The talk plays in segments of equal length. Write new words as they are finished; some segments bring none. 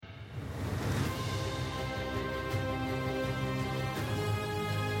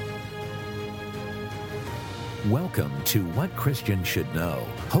Welcome to What Christians Should Know,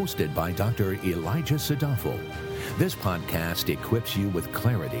 hosted by Dr. Elijah Sadafel. This podcast equips you with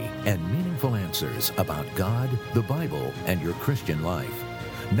clarity and meaningful answers about God, the Bible, and your Christian life.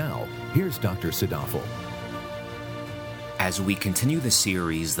 Now, here's Dr. Sadafel. As we continue the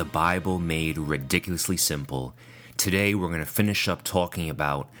series, The Bible Made Ridiculously Simple, today we're going to finish up talking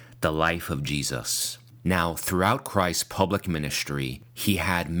about the life of Jesus. Now, throughout Christ's public ministry, he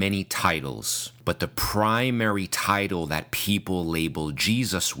had many titles, but the primary title that people label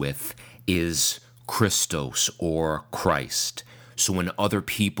Jesus with is Christos, or Christ. So when other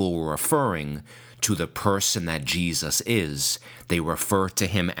people were referring to the person that Jesus is, they refer to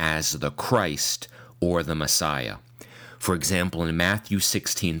him as the Christ or the Messiah. For example, in Matthew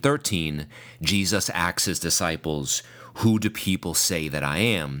 16:13, Jesus asks his disciples, "Who do people say that I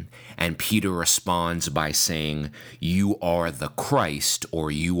am?" And Peter responds by saying, "You are the Christ,"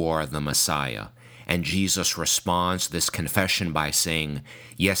 or "You are the Messiah." And Jesus responds to this confession by saying,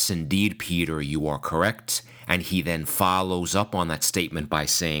 "Yes, indeed, Peter, you are correct." And he then follows up on that statement by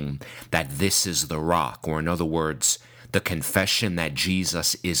saying that this is the rock, or in other words, the confession that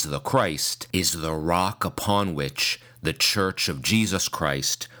Jesus is the Christ is the rock upon which the Church of Jesus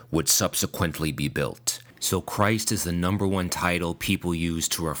Christ would subsequently be built. So Christ is the number one title people use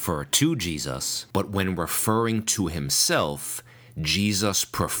to refer to Jesus, but when referring to himself, Jesus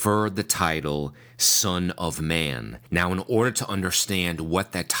preferred the title Son of Man. Now, in order to understand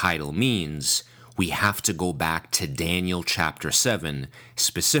what that title means, we have to go back to Daniel chapter 7,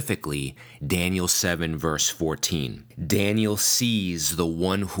 specifically Daniel 7 verse 14. Daniel sees the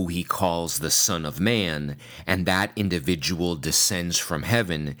one who he calls the Son of Man, and that individual descends from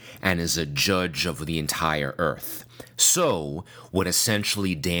heaven and is a judge of the entire earth. So, what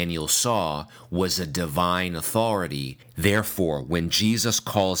essentially Daniel saw was a divine authority. Therefore, when Jesus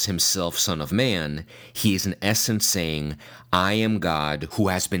calls himself Son of Man, he is in essence saying, "I am God who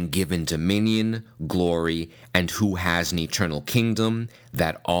has been given dominion, glory, and who has an eternal kingdom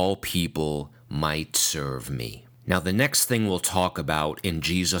that all people might serve me." Now, the next thing we'll talk about in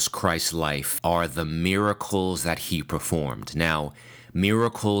Jesus Christ's life are the miracles that he performed. Now,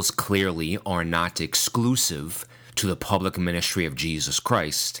 miracles clearly are not exclusive to the public ministry of Jesus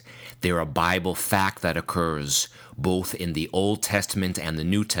Christ. They're a Bible fact that occurs both in the Old Testament and the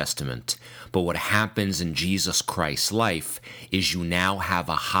New Testament. But what happens in Jesus Christ's life is you now have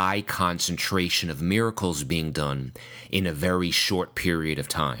a high concentration of miracles being done in a very short period of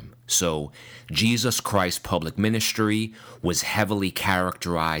time. So, Jesus Christ's public ministry was heavily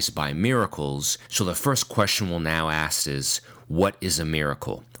characterized by miracles. So the first question we'll now ask is, what is a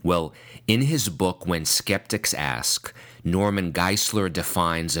miracle? Well, in his book, When Skeptics Ask, Norman Geisler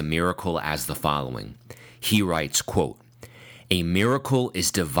defines a miracle as the following. He writes, quote, "A miracle is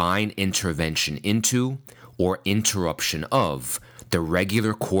divine intervention into or interruption of the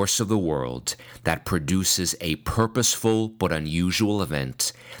regular course of the world that produces a purposeful but unusual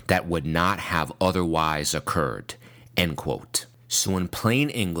event that would not have otherwise occurred." End quote. So in plain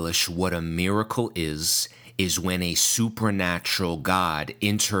English, what a miracle is when a supernatural God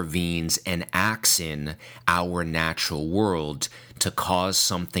intervenes and acts in our natural world to cause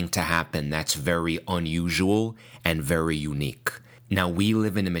something to happen that's very unusual and very unique. Now, we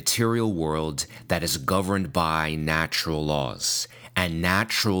live in a material world that is governed by natural laws. And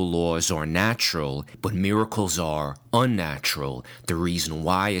natural laws are natural, but miracles are unnatural. The reason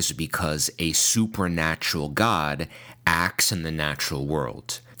why is because a supernatural God acts in the natural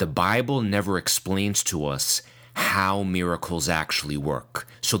world. The Bible never explains to us how miracles actually work.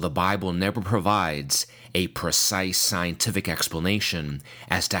 So the Bible never provides a precise scientific explanation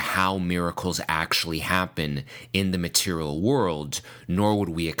as to how miracles actually happen in the material world, nor would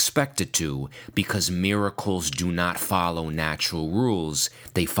we expect it to, because miracles do not follow natural rules,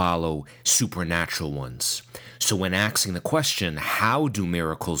 they follow supernatural ones. So when asking the question, how do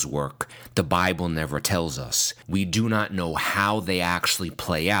miracles work, the Bible never tells us. We do not know how they actually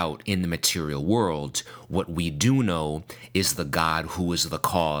play out in the material world. What we do know is the God who is the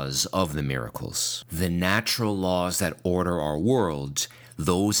cause of the miracles. The natural laws that order our world,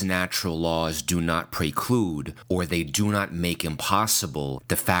 those natural laws do not preclude or they do not make impossible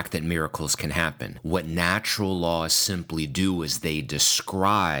the fact that miracles can happen. What natural laws simply do is they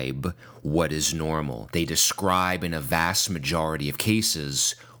describe what is normal. They describe in a vast majority of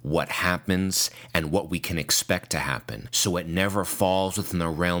cases what happens and what we can expect to happen. So it never falls within the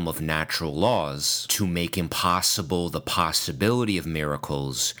realm of natural laws to make impossible the possibility of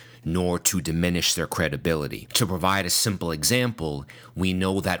miracles, nor to diminish their credibility. To provide a simple example, we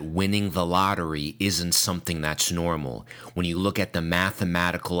know that winning the lottery isn't something that's normal. When you look at the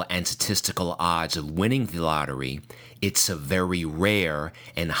mathematical and statistical odds of winning the lottery, it's a very rare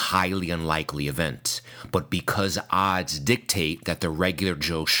and highly unlikely event. But because odds dictate that the regular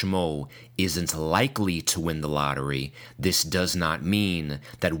Joe Schmo isn't likely to win the lottery, this does not mean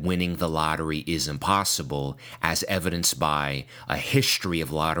that winning the lottery is impossible, as evidenced by a history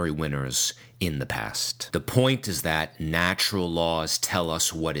of lottery winners in the past. The point is that natural laws tell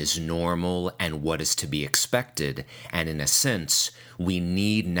us what is normal and what is to be expected, and in a sense, we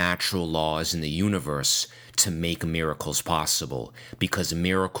need natural laws in the universe to make miracles possible, because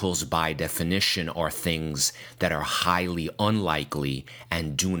miracles by definition are things that are highly unlikely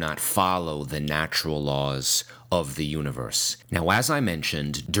and do not follow the natural laws of the universe. Now, as I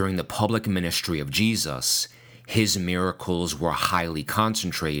mentioned, during the public ministry of Jesus, his miracles were highly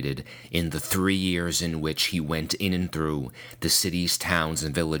concentrated in the 3 years in which he went in and through the cities, towns,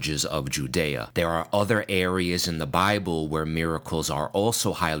 and villages of Judea. There are other areas in the Bible where miracles are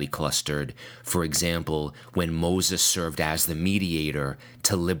also highly clustered. For example, when Moses served as the mediator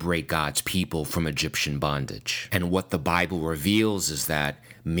to liberate God's people from Egyptian bondage. And what the Bible reveals is that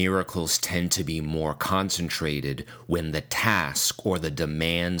miracles tend to be more concentrated when the task or the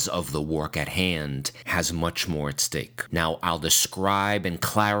demands of the work at hand has much more at stake. Now, I'll describe and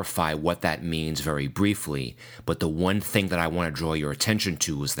clarify what that means very briefly, but the one thing that I want to draw your attention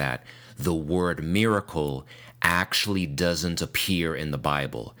to is that the word miracle actually doesn't appear in the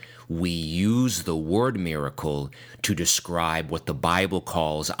Bible. We use the word miracle to describe what the Bible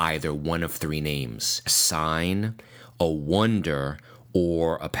calls either one of three names: a sign, a wonder,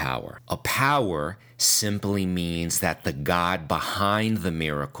 or a power. A power simply means that the God behind the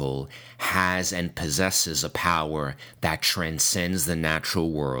miracle has and possesses a power that transcends the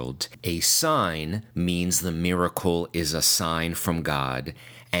natural world. A sign means the miracle is a sign from God,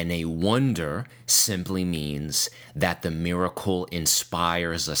 and a wonder simply means that the miracle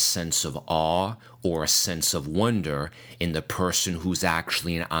inspires a sense of awe or a sense of wonder in the person who's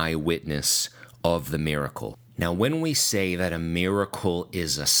actually an eyewitness of the miracle. Now, when we say that a miracle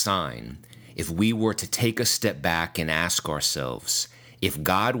is a sign, if we were to take a step back and ask ourselves, if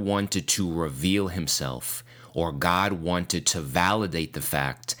God wanted to reveal himself, or God wanted to validate the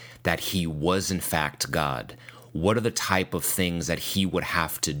fact that he was in fact God, what are the type of things that he would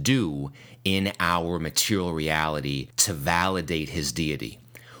have to do in our material reality to validate his deity?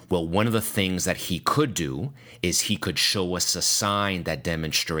 Well, one of the things that he could do is he could show us a sign that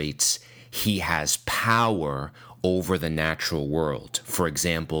demonstrates he has power over the natural world. For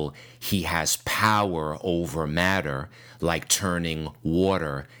example, he has power over matter, like turning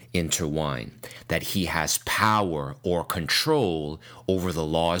water into wine. That he has power or control over the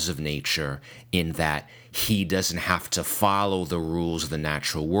laws of nature, in that he doesn't have to follow the rules of the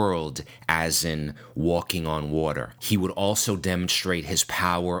natural world, as in walking on water. He would also demonstrate his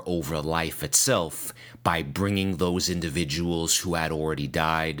power over life itself by bringing those individuals who had already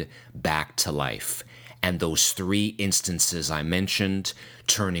died back to life. And those three instances I mentioned,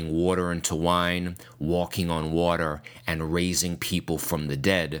 turning water into wine, walking on water, and raising people from the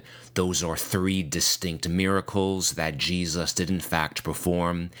dead, those are three distinct miracles that Jesus did in fact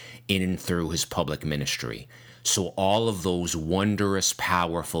perform in and through his public ministry. So all of those wondrous,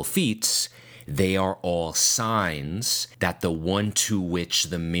 powerful feats, they are all signs that the one to which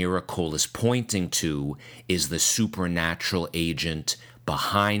the miracle is pointing to is the supernatural agent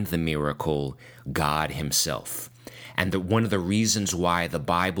behind the miracle, God himself. And one of the reasons why the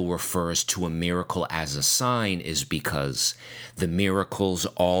Bible refers to a miracle as a sign is because the miracles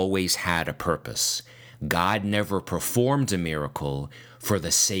always had a purpose. God never performed a miracle for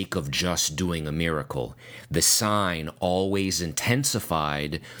the sake of just doing a miracle. The sign always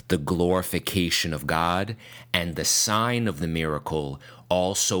intensified the glorification of God, and the sign of the miracle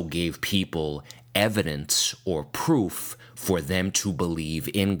also gave people evidence or proof for them to believe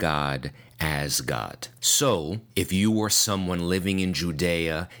in God as God. So, if you were someone living in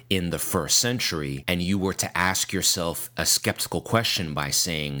Judea in the first century, and you were to ask yourself a skeptical question by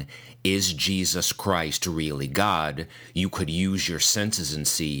saying, is Jesus Christ really God? You could use your senses and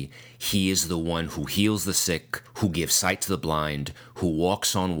see he is the one who heals the sick, who gives sight to the blind, who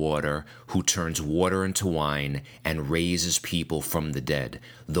walks on water, who turns water into wine, and raises people from the dead.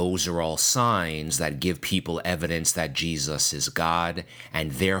 Those are all signs that give people evidence that Jesus is God,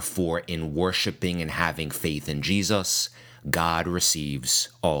 and therefore in worshiping and having faith in Jesus, God receives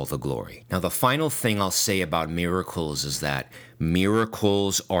all the glory. Now, the final thing I'll say about miracles is that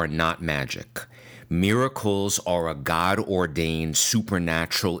miracles are not magic. Miracles are a God-ordained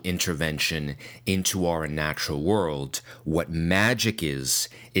supernatural intervention into our natural world. What magic is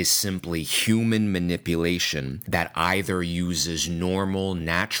simply human manipulation that either uses normal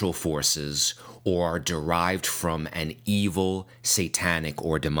natural forces or are derived from an evil, satanic,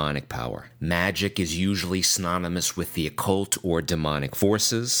 or demonic power. Magic is usually synonymous with the occult or demonic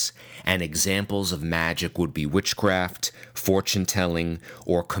forces, and examples of magic would be witchcraft, fortune-telling,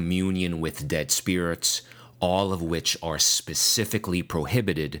 or communion with dead spirits, all of which are specifically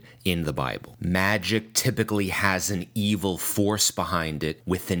prohibited in the Bible. Magic typically has an evil force behind it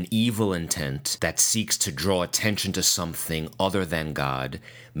with an evil intent that seeks to draw attention to something other than God.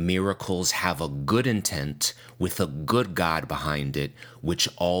 Miracles have a good intent with a good God behind it, which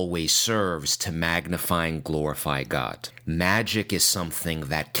always serves to magnify and glorify God. Magic is something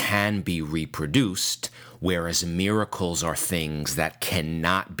that can be reproduced, whereas miracles are things that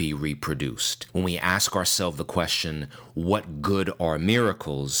cannot be reproduced. When we ask ourselves the question, what good are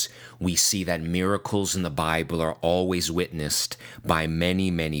miracles? We see that miracles in the Bible are always witnessed by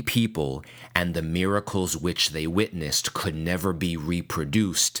many, many people, and the miracles which they witnessed could never be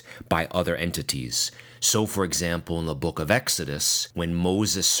reproduced by other entities. So, for example, in the book of Exodus, when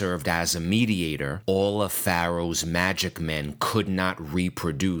Moses served as a mediator, all of Pharaoh's magic men could not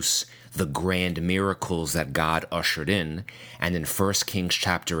reproduce the grand miracles that God ushered in. And in 1 Kings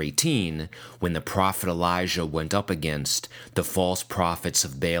chapter 18, when the prophet Elijah went up against the false prophets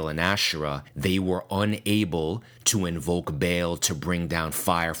of Baal and Asherah, they were unable to invoke Baal to bring down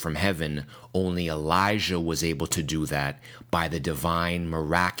fire from heaven. Only Elijah was able to do that by the divine,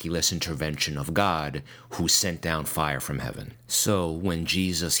 miraculous intervention of God, who sent down fire from heaven. So, when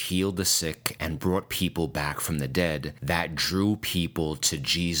Jesus healed the sick and brought people back from the dead, that drew people to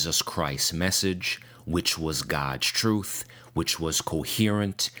Jesus Christ's message, which was God's truth, which was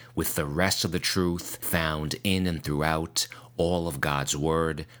coherent with the rest of the truth found in and throughout all of God's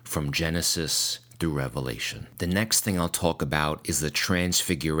Word, from Genesis through Revelation. The next thing I'll talk about is the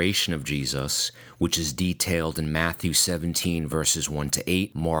transfiguration of Jesus, which is detailed in Matthew 17 verses 1 to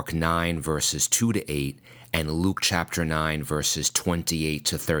 8, Mark 9 verses 2 to 8, and Luke chapter 9 verses 28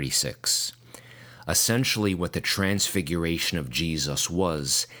 to 36. Essentially, what the transfiguration of Jesus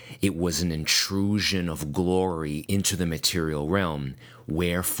was, it was an intrusion of glory into the material realm,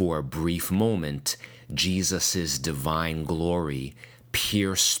 where for a brief moment, Jesus' divine glory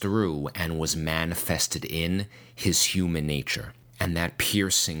pierced through and was manifested in his human nature. And that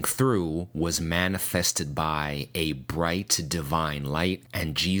piercing through was manifested by a bright divine light,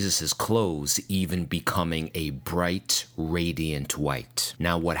 and Jesus' clothes even becoming a bright, radiant white.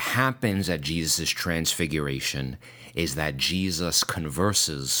 Now, what happens at Jesus' transfiguration is that Jesus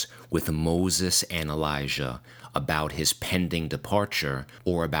converses with Moses and Elijah about his pending departure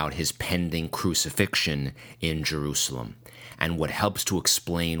or about his pending crucifixion in Jerusalem. And what helps to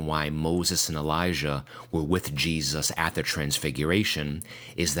explain why Moses and Elijah were with Jesus at the transfiguration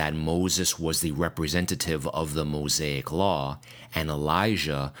is that Moses was the representative of the Mosaic law, and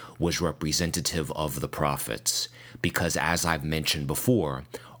Elijah was representative of the prophets. Because as I've mentioned before,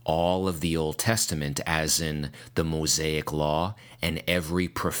 all of the Old Testament, as in the Mosaic law and every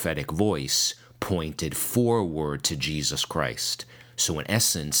prophetic voice, pointed forward to Jesus Christ. So in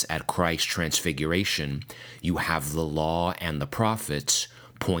essence, at Christ's transfiguration, you have the law and the prophets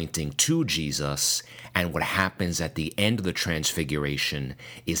pointing to Jesus, and what happens at the end of the transfiguration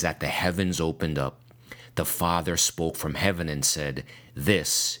is that the heavens opened up. The Father spoke from heaven and said,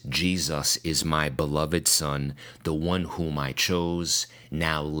 "This, Jesus, is my beloved Son, the one whom I chose.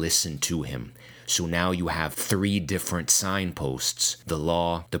 Now listen to him." So now you have three different signposts: the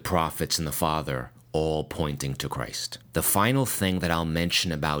law, the prophets, and the Father, all pointing to Christ. The final thing that I'll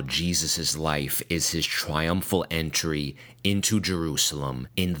mention about Jesus' life is his triumphal entry into Jerusalem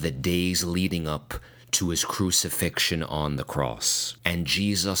in the days leading up to his crucifixion on the cross. And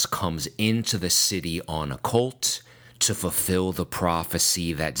Jesus comes into the city on a colt to fulfill the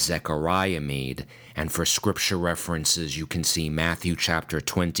prophecy that Zechariah made. And for scripture references, you can see Matthew chapter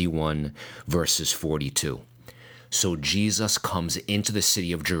 21, verses 42. So Jesus comes into the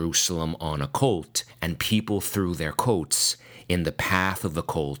city of Jerusalem on a colt, and people threw their coats in the path of the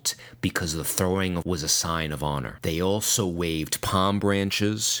colt because the throwing was a sign of honor. They also waved palm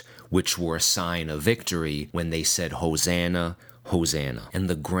branches, which were a sign of victory, when they said, "Hosanna, Hosanna." And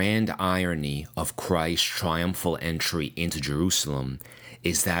the grand irony of Christ's triumphal entry into Jerusalem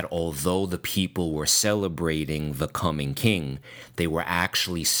is that although the people were celebrating the coming king, they were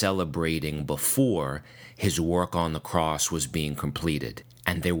actually celebrating before his work on the cross was being completed.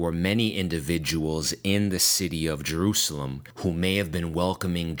 And there were many individuals in the city of Jerusalem who may have been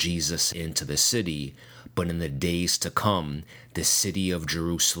welcoming Jesus into the city, but in the days to come, the city of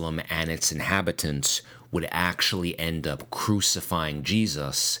Jerusalem and its inhabitants would actually end up crucifying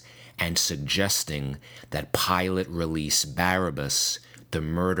Jesus and suggesting that Pilate release Barabbas, the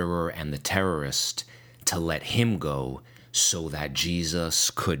murderer and the terrorist, to let him go so that Jesus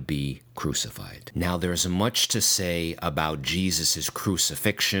could be crucified. Now, there's much to say about Jesus'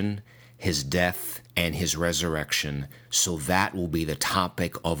 crucifixion, his death, and his resurrection, so that will be the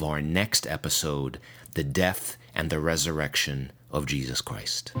topic of our next episode, the death and the resurrection of Jesus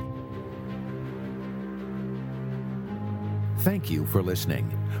Christ. Thank you for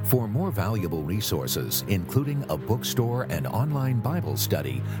listening. For more valuable resources, including a bookstore and online Bible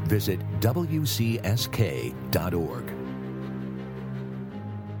study, visit wcsk.org.